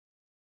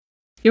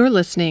You're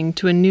listening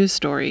to a news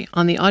story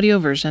on the audio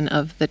version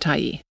of The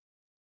Tyee.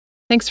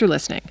 Thanks for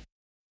listening.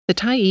 The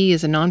Tyee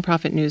is a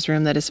nonprofit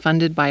newsroom that is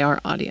funded by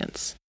our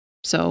audience.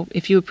 So,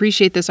 if you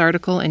appreciate this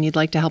article and you'd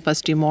like to help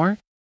us do more,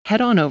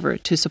 head on over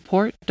to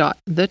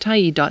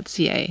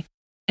support.thetyee.ca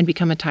and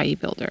become a Tyee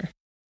builder.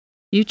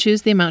 You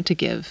choose the amount to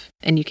give,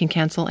 and you can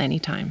cancel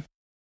anytime.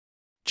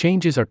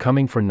 Changes are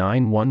coming for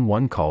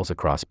 911 calls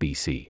across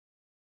BC.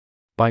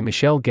 By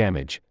Michelle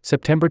Gamage,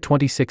 September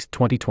 26,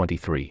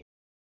 2023.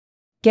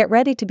 Get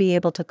ready to be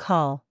able to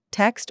call,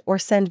 text, or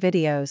send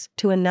videos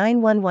to a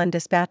 911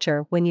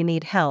 dispatcher when you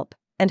need help,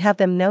 and have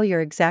them know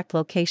your exact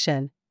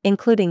location,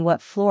 including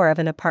what floor of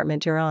an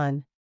apartment you're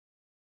on.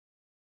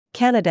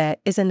 Canada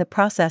is in the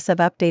process of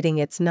updating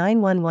its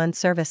 911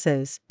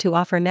 services to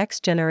offer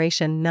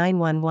next-generation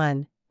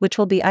 911, which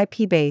will be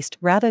IP-based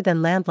rather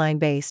than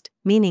landline-based,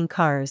 meaning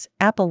cars,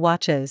 Apple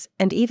Watches,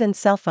 and even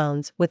cell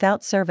phones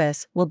without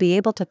service will be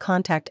able to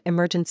contact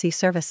emergency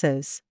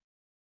services.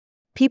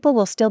 People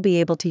will still be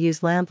able to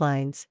use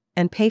landlines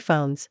and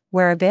payphones,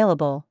 where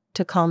available,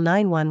 to call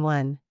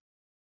 911.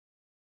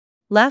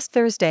 Last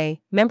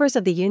Thursday, members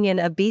of the Union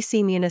of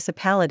BC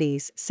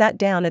Municipalities sat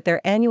down at their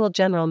annual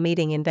general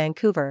meeting in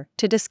Vancouver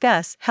to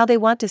discuss how they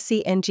want to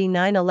see NG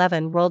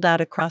 911 rolled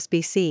out across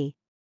BC.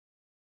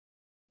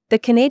 The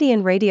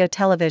Canadian Radio,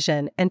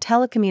 Television and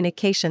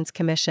Telecommunications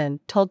Commission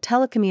told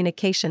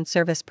telecommunication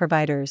service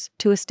providers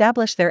to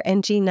establish their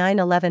NG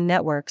 911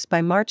 networks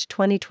by March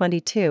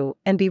 2022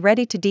 and be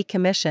ready to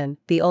decommission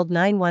the old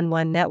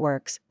 911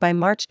 networks by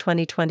March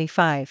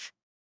 2025.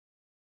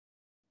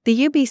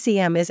 The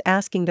UBCM is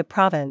asking the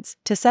province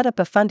to set up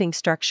a funding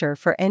structure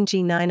for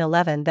NG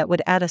 911 that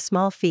would add a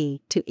small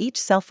fee to each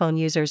cell phone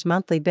user's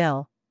monthly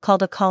bill,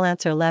 called a call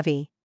answer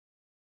levy.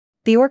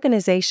 The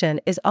organization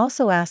is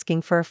also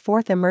asking for a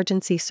fourth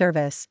emergency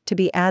service to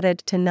be added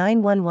to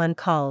 911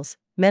 calls,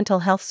 mental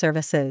health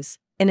services,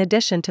 in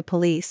addition to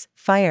police,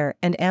 fire,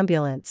 and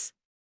ambulance.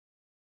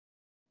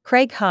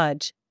 Craig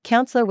Hodge,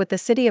 councillor with the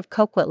City of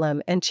Coquitlam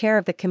and chair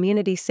of the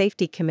Community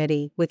Safety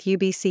Committee with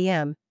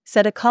UBCM,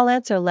 said a call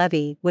answer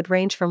levy would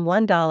range from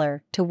 $1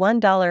 to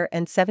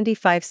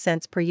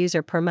 $1.75 per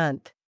user per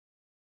month.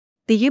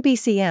 The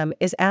UBCM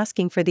is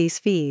asking for these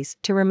fees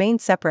to remain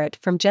separate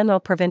from general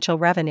provincial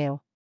revenue.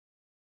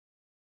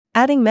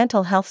 Adding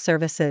mental health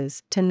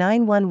services to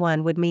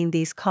 911 would mean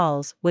these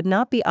calls would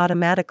not be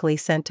automatically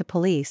sent to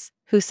police,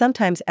 who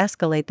sometimes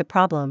escalate the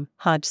problem,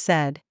 Hodge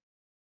said.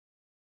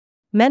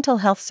 Mental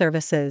health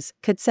services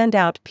could send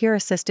out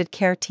peer-assisted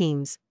care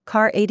teams,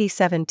 CAR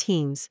 87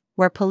 teams,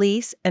 where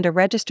police and a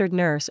registered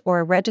nurse or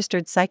a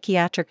registered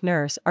psychiatric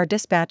nurse are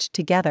dispatched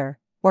together,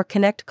 or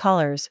connect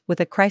callers with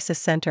a crisis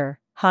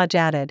center, Hodge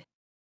added.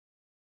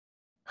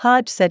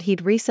 Hodge said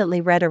he'd recently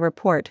read a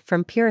report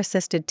from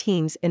peer-assisted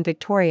teams in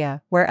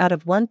Victoria where out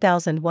of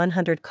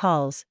 1,100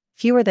 calls,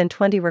 fewer than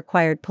 20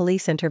 required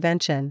police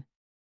intervention.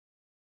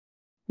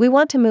 We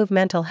want to move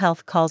mental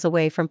health calls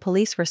away from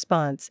police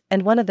response,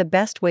 and one of the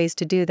best ways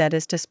to do that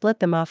is to split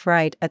them off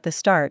right at the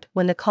start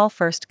when the call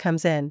first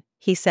comes in,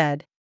 he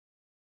said.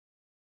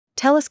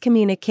 TELUS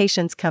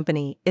Communications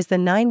Company is the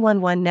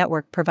 911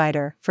 network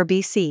provider for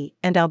BC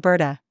and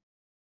Alberta.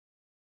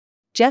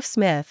 Jeff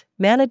Smith,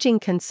 managing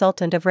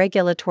consultant of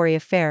regulatory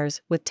affairs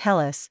with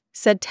TELUS,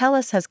 said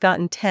TELUS has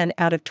gotten 10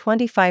 out of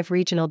 25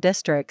 regional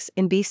districts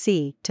in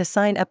BC to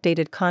sign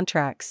updated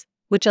contracts,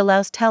 which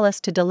allows TELUS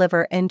to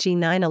deliver NG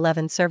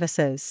 911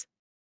 services.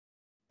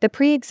 The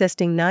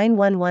pre-existing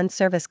 911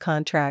 service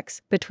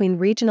contracts between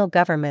regional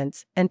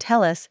governments and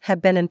TELUS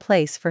have been in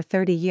place for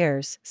 30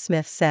 years,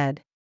 Smith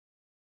said.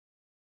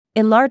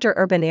 In larger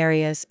urban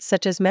areas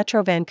such as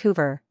Metro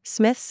Vancouver,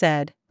 Smith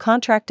said,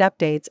 contract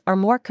updates are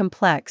more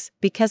complex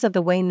because of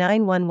the way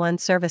 911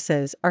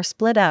 services are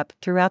split up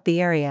throughout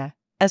the area,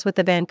 as with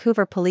the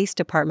Vancouver Police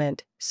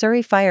Department,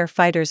 Surrey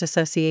Firefighters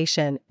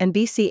Association, and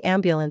BC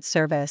Ambulance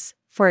Service,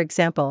 for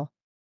example.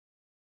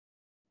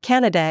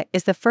 Canada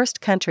is the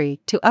first country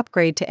to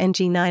upgrade to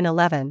NG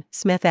 911,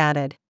 Smith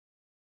added.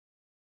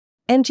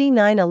 NG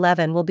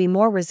 911 will be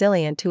more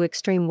resilient to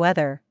extreme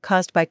weather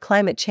caused by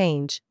climate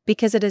change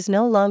because it is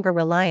no longer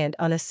reliant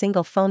on a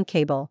single phone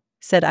cable,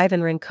 said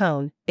Ivan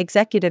Rincon,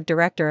 Executive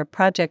Director of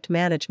Project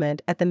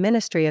Management at the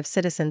Ministry of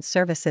Citizens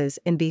Services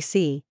in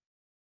BC.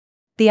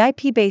 The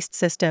IP-based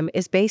system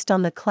is based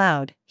on the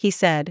cloud, he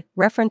said,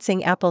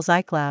 referencing Apple's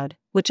iCloud,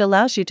 which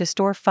allows you to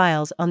store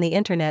files on the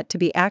internet to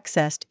be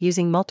accessed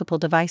using multiple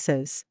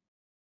devices.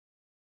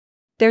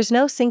 There's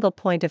no single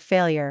point of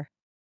failure.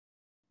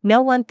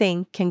 No one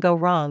thing can go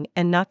wrong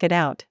and knock it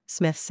out,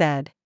 Smith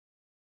said.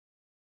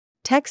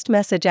 Text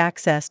message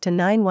access to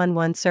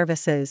 911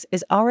 services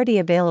is already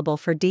available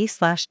for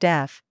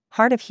D/deaf,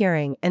 hard of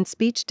hearing and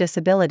speech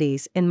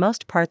disabilities in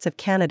most parts of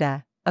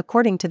Canada,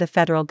 according to the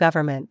federal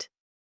government.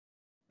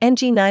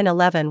 NG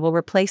 911 will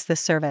replace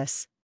this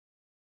service.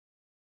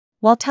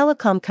 While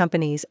telecom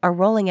companies are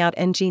rolling out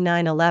NG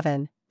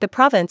 911, the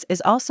province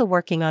is also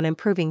working on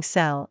improving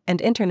cell and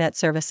internet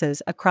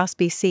services across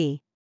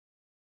BC.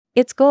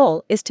 Its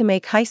goal is to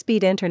make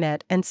high-speed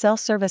internet and cell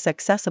service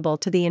accessible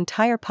to the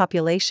entire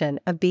population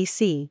of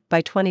BC by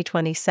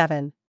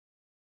 2027.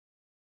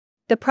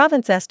 The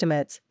province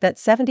estimates that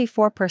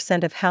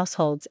 74% of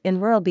households in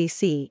rural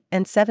BC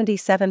and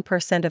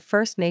 77% of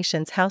First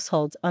Nations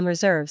households on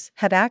reserves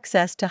have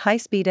access to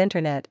high-speed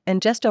internet,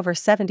 and just over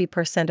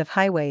 70% of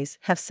highways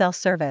have cell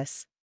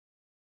service.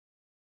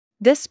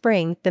 This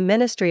spring, the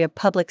Ministry of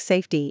Public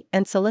Safety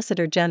and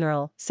Solicitor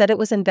General said it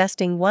was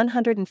investing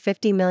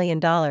 $150 million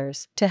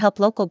to help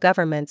local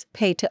governments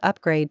pay to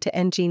upgrade to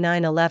NG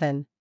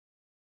 911.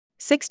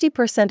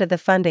 60% of the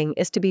funding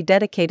is to be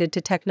dedicated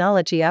to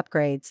technology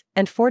upgrades,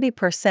 and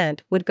 40%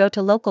 would go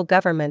to local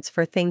governments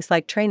for things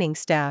like training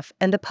staff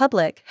and the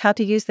public how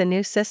to use the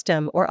new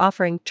system or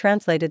offering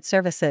translated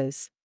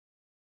services.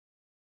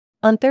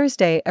 On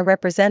Thursday, a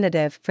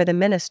representative for the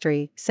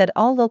ministry said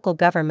all local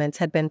governments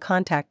had been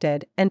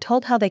contacted and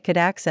told how they could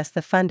access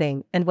the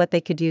funding and what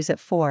they could use it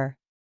for.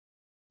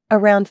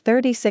 Around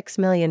 $36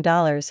 million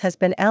has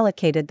been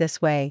allocated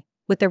this way,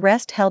 with the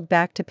rest held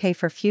back to pay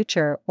for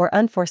future or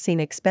unforeseen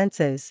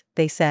expenses,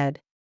 they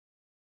said.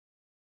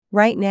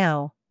 Right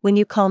now, when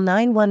you call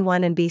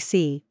 911 in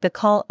BC, the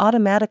call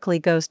automatically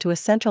goes to a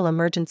Central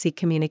Emergency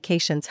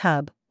Communications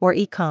Hub, or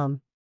ECOM.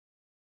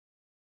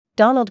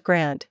 Donald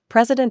Grant,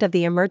 president of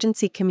the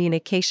Emergency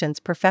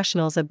Communications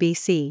Professionals of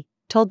BC,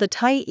 told the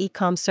Tyee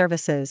ECOM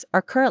services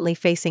are currently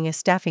facing a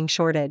staffing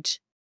shortage.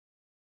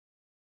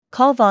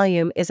 Call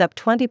volume is up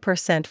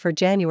 20% for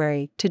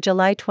January to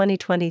July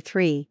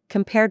 2023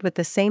 compared with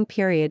the same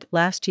period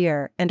last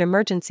year, and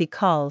emergency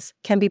calls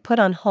can be put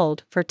on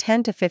hold for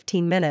 10 to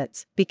 15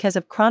 minutes because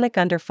of chronic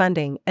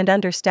underfunding and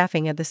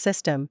understaffing of the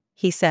system,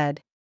 he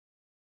said.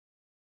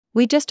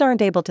 We just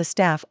aren't able to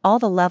staff all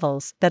the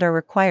levels that are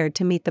required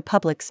to meet the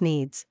public's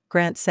needs,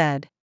 Grant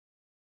said.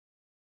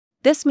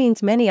 This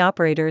means many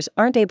operators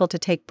aren't able to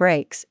take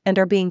breaks and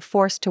are being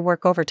forced to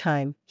work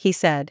overtime, he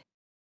said.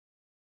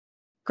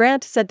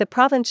 Grant said the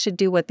province should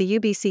do what the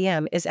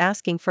UBCM is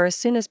asking for as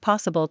soon as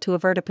possible to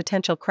avert a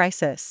potential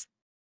crisis.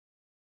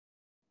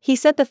 He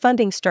said the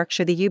funding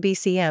structure the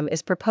UBCM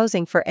is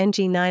proposing for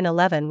NG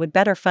 911 would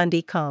better fund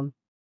ECOM.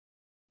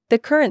 The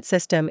current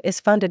system is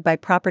funded by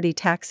property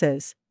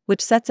taxes,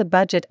 which sets a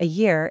budget a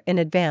year in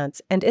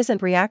advance and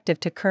isn't reactive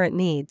to current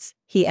needs,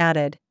 he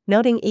added,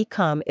 noting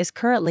ECOM is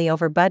currently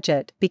over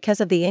budget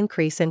because of the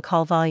increase in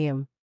call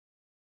volume.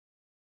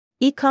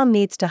 ECOM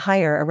needs to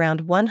hire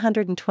around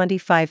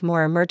 125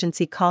 more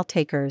emergency call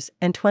takers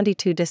and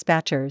 22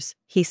 dispatchers,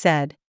 he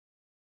said.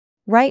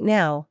 Right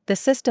now, the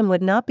system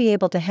would not be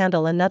able to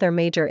handle another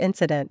major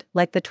incident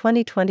like the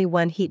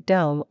 2021 heat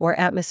dome or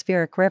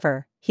atmospheric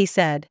river, he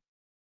said.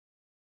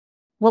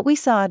 What we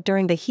saw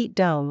during the heat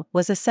dome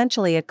was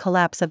essentially a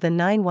collapse of the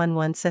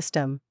 911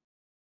 system.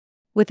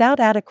 Without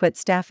adequate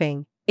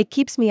staffing, it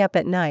keeps me up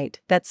at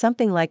night that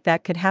something like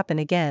that could happen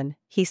again,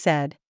 he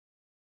said.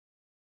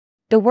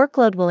 The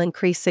workload will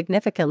increase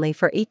significantly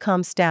for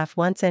ECOM staff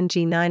once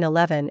NG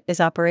 911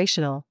 is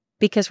operational,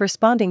 because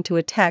responding to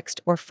a text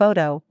or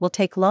photo will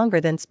take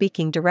longer than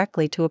speaking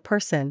directly to a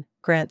person,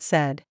 Grant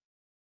said.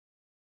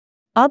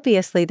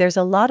 Obviously, there's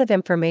a lot of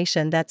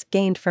information that's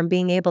gained from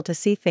being able to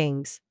see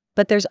things,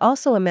 but there's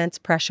also immense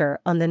pressure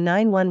on the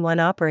 911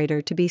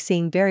 operator to be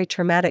seeing very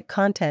traumatic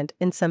content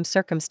in some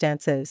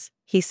circumstances,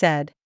 he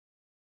said.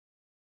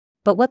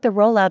 But what the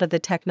rollout of the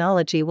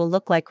technology will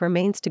look like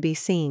remains to be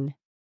seen.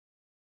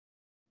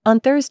 On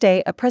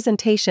Thursday, a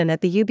presentation at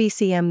the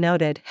UBCM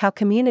noted how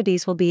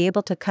communities will be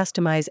able to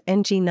customize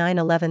NG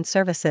 911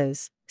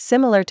 services,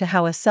 similar to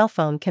how a cell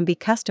phone can be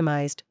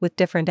customized with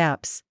different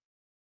apps.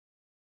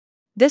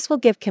 This will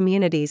give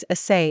communities a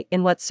say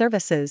in what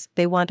services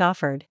they want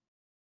offered.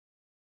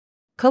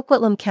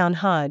 Coquitlam Count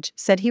Hodge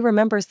said he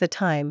remembers the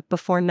time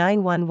before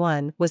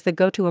 911 was the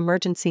go-to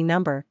emergency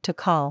number to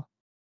call.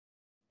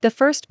 The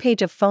first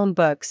page of phone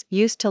books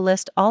used to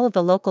list all of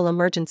the local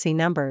emergency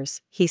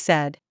numbers, he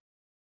said.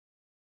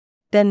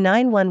 Then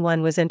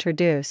 911 was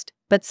introduced,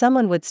 but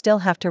someone would still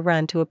have to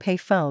run to a pay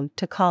phone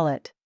to call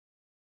it.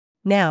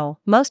 Now,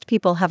 most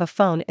people have a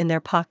phone in their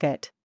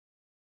pocket.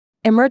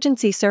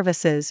 Emergency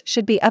services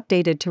should be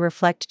updated to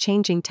reflect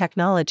changing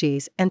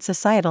technologies and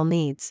societal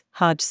needs,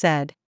 Hodge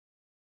said.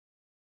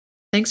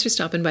 Thanks for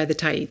stopping by the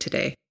Tyee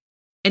today.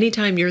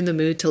 Anytime you're in the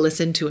mood to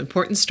listen to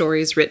important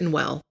stories written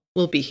well,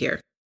 we'll be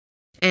here.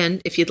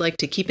 And if you'd like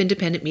to keep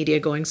independent media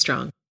going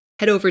strong,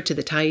 head over to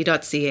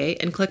thetyee.ca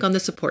and click on the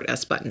Support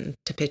Us button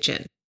to pitch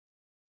in.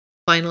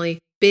 Finally,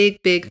 big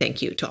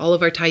thank you to all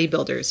of our Tyee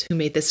builders who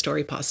made this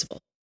story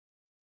possible.